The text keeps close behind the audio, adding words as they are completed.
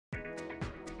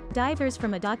Divers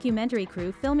from a documentary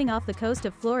crew filming off the coast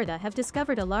of Florida have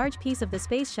discovered a large piece of the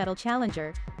Space Shuttle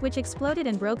Challenger, which exploded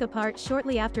and broke apart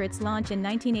shortly after its launch in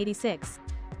 1986.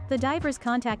 The divers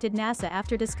contacted NASA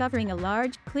after discovering a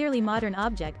large, clearly modern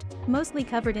object, mostly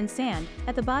covered in sand,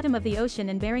 at the bottom of the ocean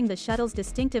and bearing the shuttle's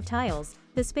distinctive tiles,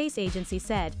 the space agency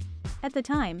said. At the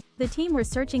time, the team were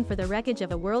searching for the wreckage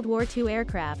of a World War II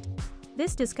aircraft.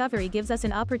 This discovery gives us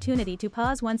an opportunity to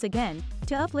pause once again,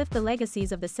 to uplift the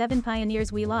legacies of the 7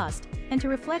 pioneers we lost, and to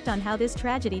reflect on how this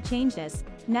tragedy changed us,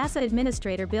 NASA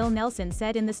Administrator Bill Nelson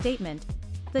said in the statement.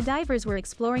 The divers were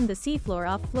exploring the seafloor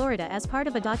off Florida as part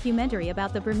of a documentary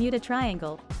about the Bermuda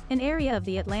Triangle, an area of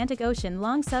the Atlantic Ocean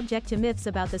long subject to myths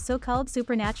about the so-called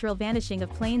supernatural vanishing of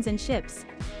planes and ships.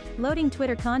 Loading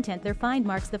Twitter content, their find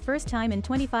marks the first time in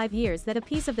 25 years that a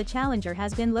piece of the Challenger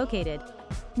has been located.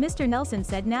 Mr. Nelson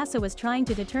said NASA was trying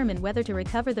to determine whether to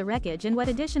recover the wreckage and what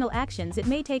additional actions it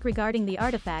may take regarding the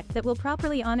artifact that will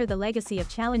properly honor the legacy of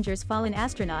Challenger's fallen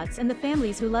astronauts and the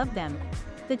families who loved them.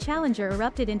 The Challenger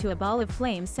erupted into a ball of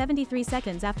flames 73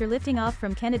 seconds after lifting off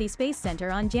from Kennedy Space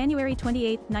Center on January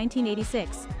 28,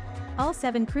 1986. All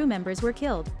 7 crew members were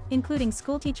killed, including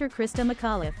schoolteacher Krista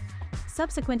McAuliffe.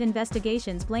 Subsequent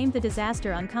investigations blamed the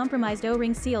disaster on compromised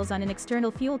O-ring seals on an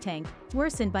external fuel tank,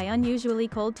 worsened by unusually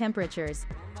cold temperatures.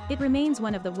 It remains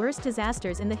one of the worst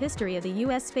disasters in the history of the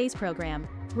U.S. space program.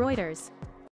 Reuters.